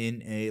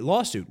in a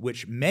lawsuit,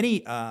 which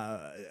many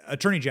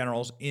attorney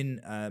generals in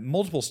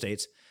multiple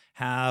states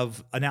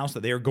have announced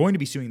that they are going to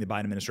be suing the Biden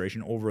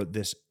administration over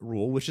this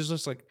rule, which is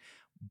just like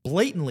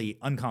blatantly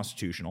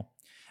unconstitutional.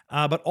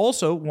 But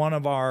also one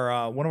of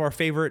our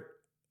favorite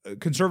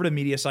conservative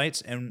media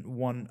sites and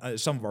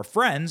some of our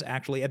friends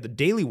actually at the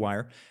Daily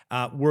Wire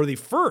were the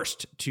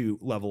first to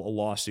level a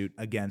lawsuit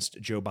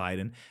against Joe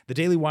Biden. The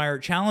Daily Wire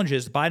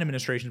challenges the Biden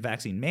administration's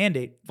vaccine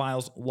mandate,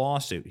 files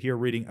lawsuit. Here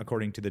reading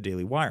according to the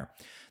Daily Wire.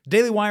 The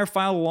Daily Wire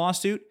filed a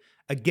lawsuit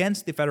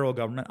against the federal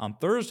government on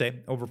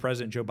Thursday over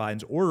President Joe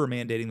Biden's order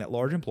mandating that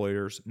large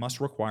employers must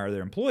require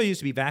their employees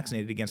to be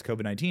vaccinated against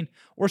COVID-19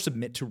 or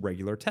submit to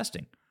regular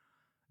testing.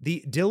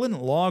 The Dillon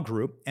Law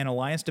Group and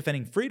Alliance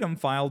Defending Freedom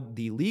filed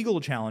the legal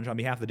challenge on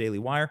behalf of the Daily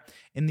Wire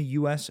in the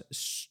U.S.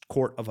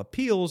 Court of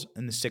Appeals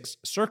in the Sixth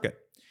Circuit.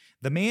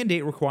 The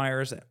mandate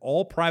requires that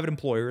all private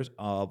employers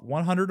of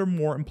 100 or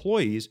more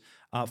employees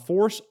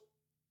force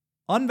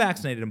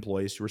unvaccinated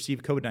employees to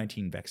receive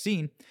COVID-19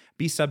 vaccine,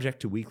 be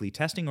subject to weekly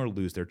testing, or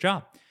lose their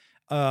job.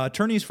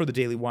 Attorneys for the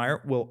Daily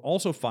Wire will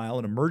also file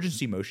an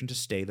emergency motion to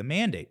stay the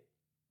mandate.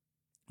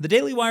 The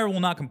Daily Wire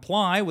will not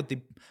comply with the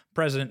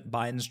President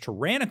Biden's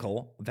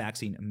tyrannical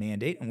vaccine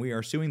mandate, and we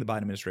are suing the Biden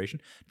administration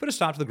to put a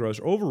stop to the gross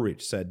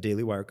overreach, said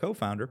Daily Wire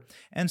co-founder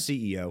and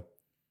CEO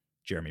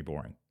Jeremy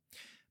Boring.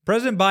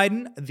 President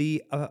Biden,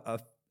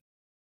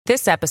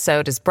 This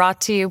episode is brought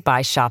to you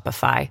by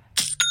Shopify.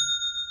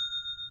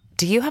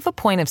 Do you have a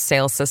point of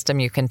sale system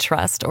you can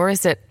trust, or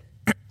is it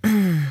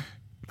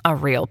a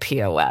real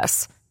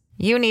POS?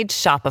 You need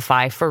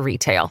Shopify for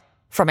retail.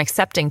 From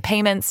accepting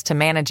payments to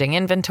managing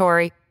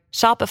inventory,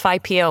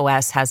 Shopify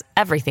POS has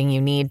everything you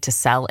need to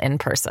sell in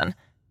person.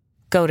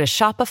 Go to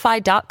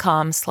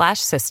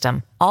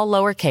shopify.com/system, all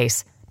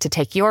lowercase, to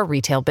take your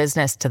retail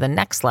business to the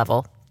next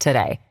level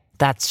today.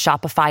 That's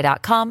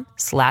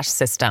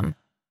shopify.com/system.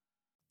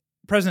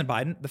 President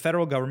Biden, the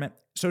federal government,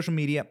 social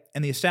media,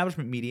 and the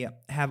establishment media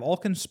have all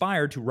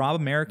conspired to rob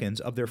Americans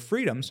of their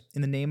freedoms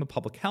in the name of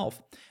public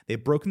health.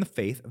 They've broken the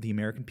faith of the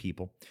American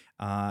people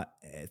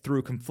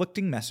through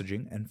conflicting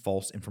messaging and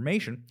false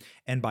information,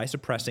 and by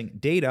suppressing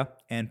data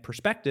and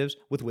perspectives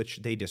with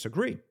which they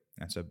disagree.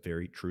 That's a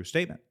very true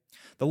statement.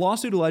 The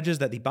lawsuit alleges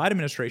that the Biden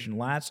administration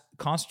lacks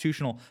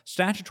constitutional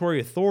statutory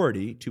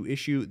authority to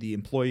issue the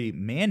employee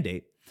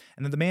mandate,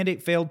 and that the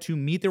mandate failed to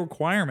meet the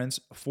requirements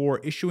for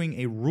issuing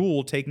a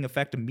rule taking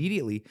effect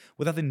immediately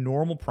without the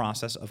normal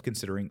process of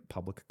considering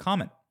public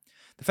comment.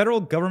 The federal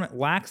government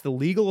lacks the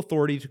legal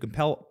authority to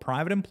compel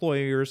private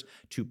employers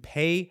to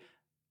play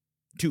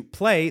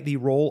the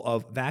role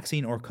of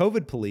vaccine or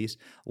COVID police,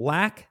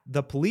 lack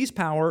the police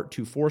power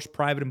to force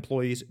private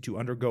employees to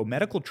undergo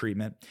medical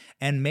treatment,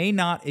 and may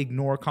not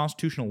ignore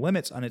constitutional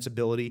limits on its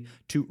ability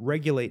to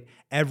regulate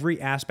every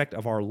aspect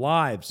of our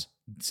lives,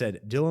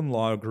 said Dillon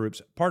Law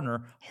Group's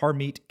partner,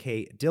 Harmeet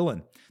K.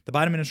 Dillon. The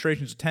Biden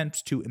administration's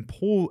attempts to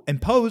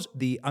impose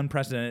the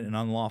unprecedented and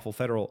unlawful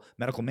federal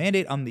medical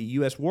mandate on the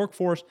U.S.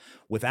 workforce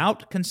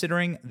without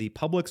considering the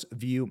public's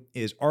view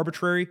is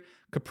arbitrary,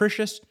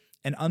 capricious,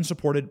 and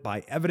unsupported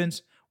by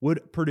evidence,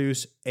 would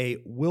produce a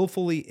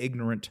willfully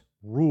ignorant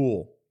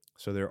rule.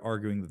 So they're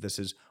arguing that this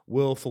is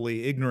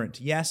willfully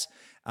ignorant. Yes,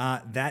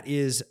 that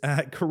is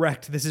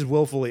correct. This is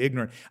willfully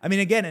ignorant. I mean,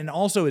 again, and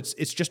also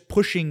it's just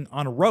pushing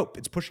on a rope.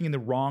 It's pushing in the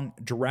wrong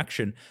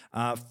direction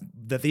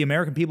that the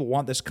American people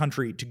want this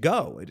country to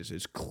go. It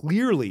is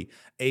clearly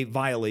a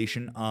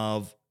violation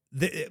of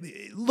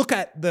look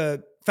at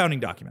the founding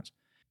documents.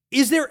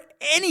 Is there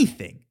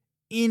anything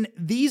in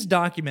these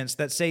documents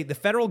that say the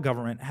federal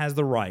government has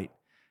the right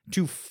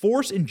to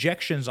force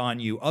injections on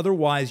you,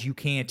 otherwise you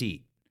can't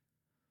eat?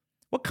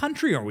 What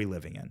country are we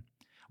living in?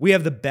 We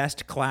have the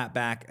best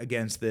clapback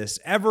against this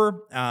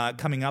ever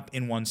coming up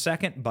in 1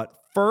 second. But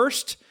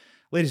first,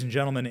 ladies and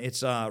gentlemen,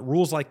 it's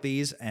rules like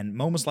these and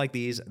moments like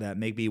these that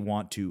make me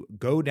want to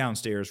go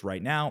downstairs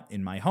right now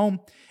in my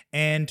home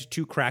and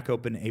to crack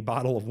open a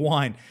bottle of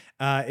wine.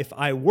 If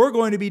I were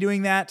going to be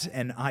doing that,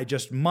 and I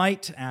just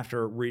might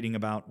after reading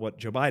about what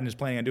Joe Biden is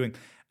planning on doing,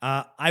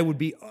 I would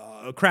be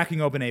cracking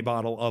open a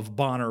bottle of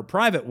Bonner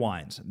Private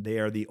Wines. They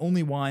are the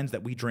only wines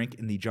that we drink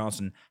in the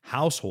Johnson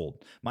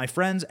household. My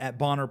friends at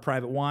Bonner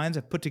Private Wines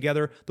have put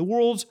together the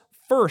world's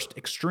first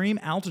extreme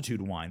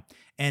altitude wine,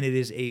 and it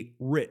is a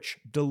rich,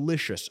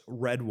 delicious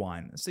red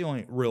wine. It's the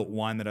only real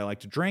wine that I like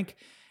to drink.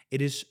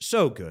 It is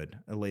so good,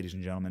 ladies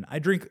and gentlemen. I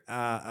drink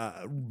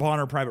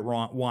Bonner Private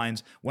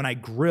Wines when I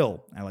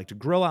grill. I like to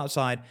grill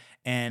outside,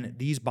 and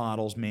these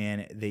bottles,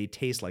 man, they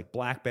taste like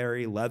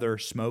blackberry, leather,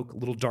 smoke,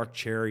 little dark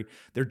cherry.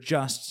 They're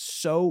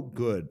just so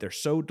good. They're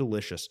so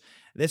delicious.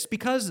 That's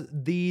because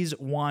these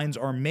wines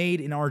are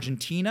made in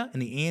Argentina in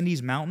the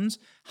Andes Mountains,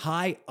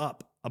 high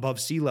up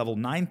above sea level,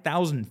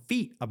 9,000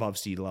 feet above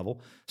sea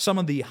level, some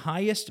of the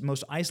highest,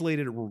 most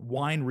isolated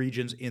wine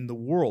regions in the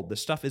world.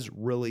 This stuff is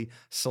really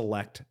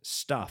select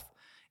stuff.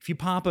 If you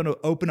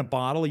open a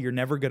bottle, you're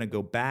never going to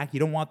go back.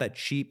 You don't want that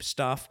cheap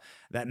stuff,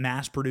 that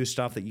mass-produced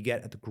stuff that you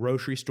get at the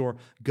grocery store.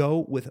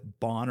 Go with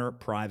Bonner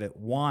Private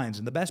Wines.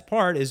 And the best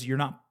part is you're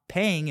not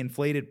paying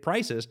inflated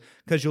prices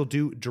because you'll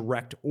do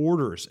direct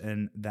orders,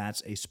 and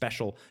that's a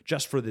special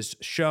just for this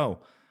show.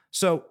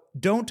 So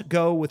don't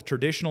go with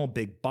traditional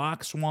big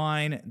box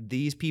wine.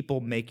 These people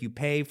make you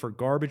pay for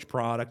garbage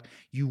product.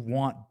 You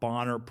want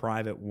Bonner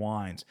Private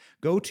Wines.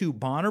 Go to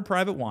Bonner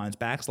Private Wines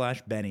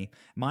 /Benny.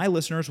 My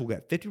listeners will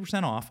get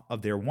 50% off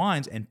of their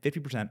wines and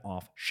 50%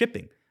 off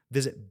shipping.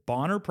 Visit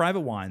Bonner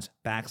Private Wines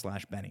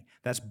 /Benny.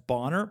 That's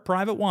Bonner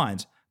Private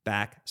Wines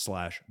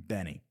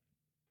 /Benny.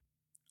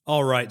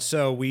 All right,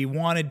 so we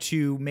wanted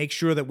to make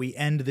sure that we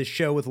end the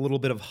show with a little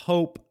bit of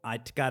hope. I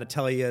got to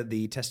tell you,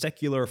 the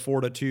testicular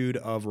fortitude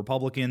of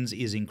Republicans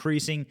is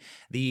increasing.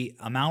 The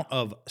amount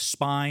of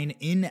spine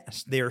in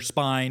their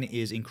spine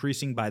is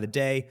increasing by the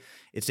day.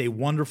 It's a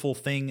wonderful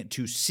thing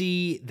to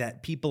see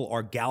that people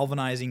are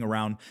galvanizing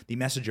around the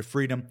message of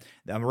freedom,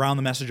 around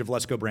the message of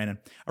Let's Go Brandon,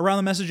 around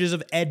the messages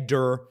of Ed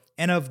Durr,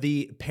 and of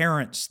the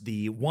parents,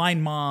 the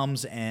wine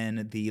moms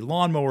and the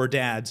lawnmower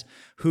dads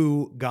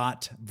who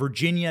got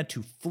Virginia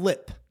to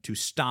flip, to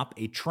stop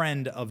a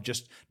trend of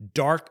just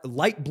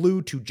light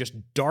blue to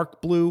just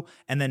dark blue,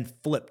 and then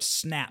flipped,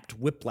 snapped,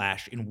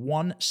 whiplash in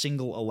one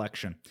single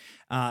election.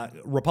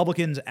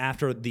 Republicans,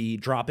 after the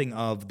dropping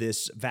of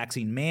this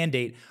vaccine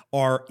mandate,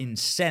 are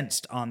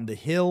incensed on the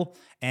Hill,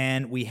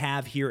 and we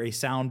have here a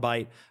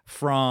soundbite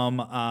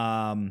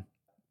from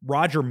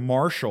Roger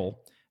Marshall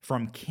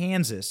from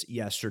Kansas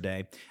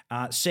yesterday,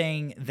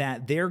 saying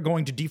that they're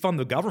going to defund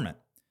the government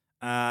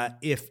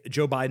if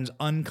Joe Biden's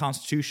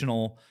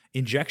unconstitutional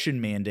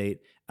injection mandate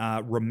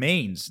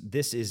remains.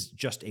 This is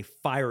just a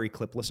fiery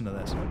clip. Listen to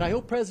this. I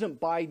hope President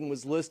Biden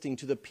was listening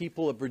to the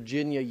people of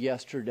Virginia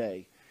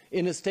yesterday.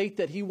 In a state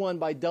that he won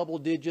by double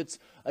digits,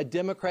 a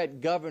Democrat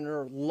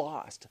governor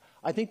lost.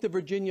 I think the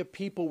Virginia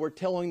people were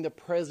telling the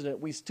president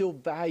we still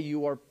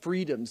value our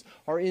freedoms,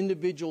 our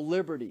individual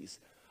liberties.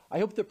 I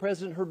hope the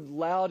president heard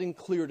loud and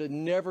clear to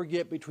never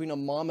get between a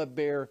mama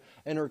bear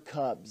and her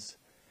cubs.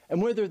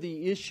 And whether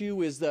the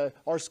issue is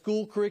our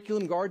school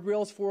curriculum,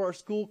 guardrails for our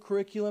school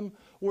curriculum,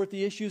 or if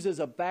the issue is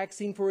a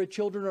vaccine for our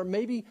children, or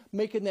maybe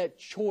making that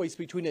choice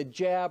between a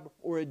jab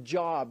or a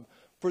job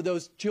for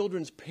those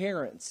children's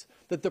parents,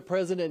 that the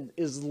president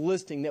is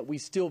listing that we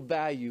still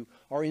value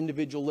our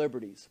individual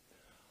liberties.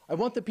 I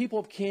want the people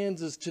of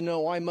Kansas to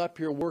know I'm up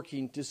here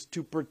working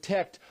to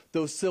protect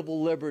those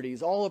civil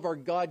liberties, all of our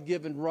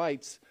God-given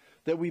rights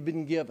that we've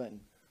been given.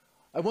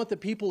 I want the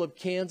people of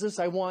Kansas,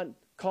 I want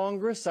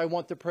Congress, I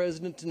want the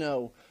president to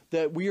know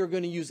that we are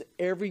going to use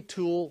every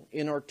tool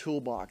in our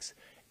toolbox,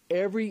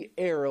 every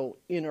arrow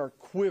in our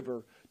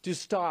quiver to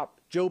stop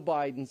Joe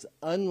Biden's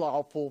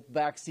unlawful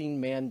vaccine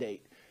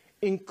mandate,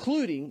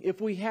 including, if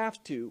we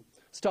have to,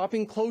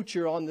 stopping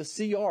cloture on the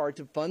CR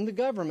to fund the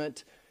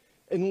government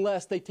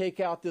unless they take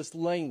out this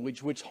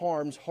language which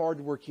harms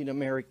hardworking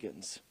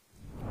Americans.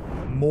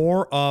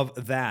 More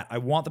of that. I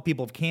want the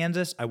people of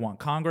Kansas, I want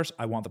Congress,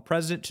 I want the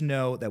president to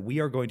know that we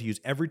are going to use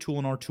every tool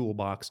in our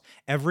toolbox,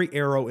 every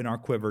arrow in our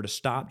quiver to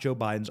stop Joe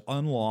Biden's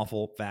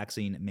unlawful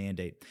vaccine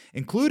mandate,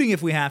 including,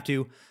 if we have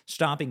to,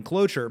 stopping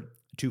cloture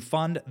to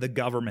fund the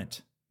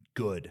government.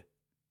 Good.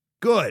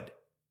 Good.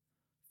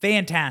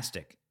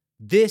 Fantastic.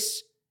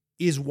 This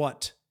is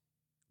what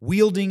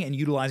wielding and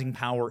utilizing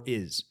power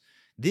is.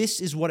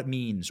 This is what it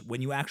means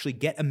when you actually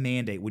get a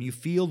mandate, when you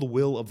feel the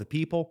will of the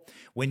people,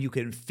 when you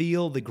can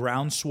feel the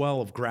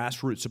groundswell of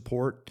grassroots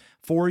support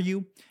for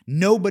you.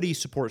 Nobody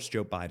supports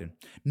Joe Biden.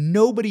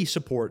 Nobody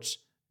supports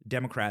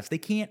Democrats. They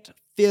can't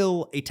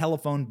fill a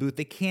telephone booth.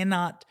 They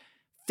cannot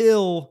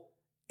fill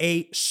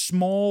a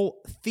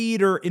small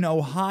theater in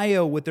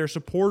Ohio with their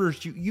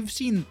supporters. You've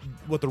seen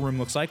what the room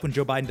looks like when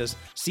Joe Biden does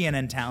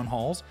CNN town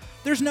halls.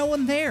 There's no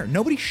one there.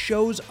 Nobody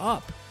shows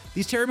up.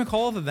 These Terry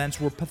McAuliffe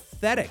events were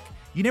pathetic.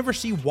 You never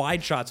see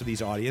wide shots of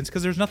these audiences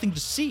because there's nothing to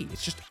see.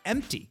 It's just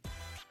empty.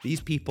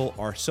 These people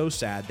are so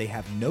sad. They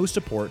have no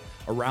support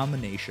around the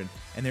nation,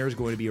 and there is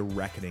going to be a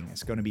reckoning.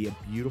 It's going to be a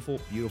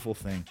beautiful, beautiful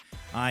thing.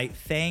 I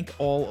thank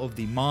all of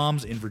the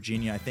moms in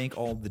Virginia. I thank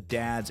all of the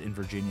dads in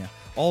Virginia,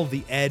 all of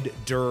the Ed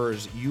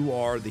Durrs. You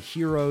are the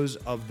heroes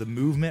of the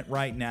movement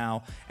right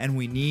now, and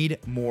we need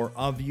more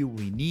of you.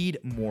 We need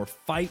more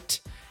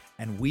fight,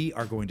 and we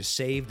are going to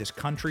save this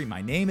country.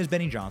 My name is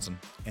Benny Johnson,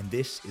 and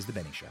this is The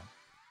Benny Show.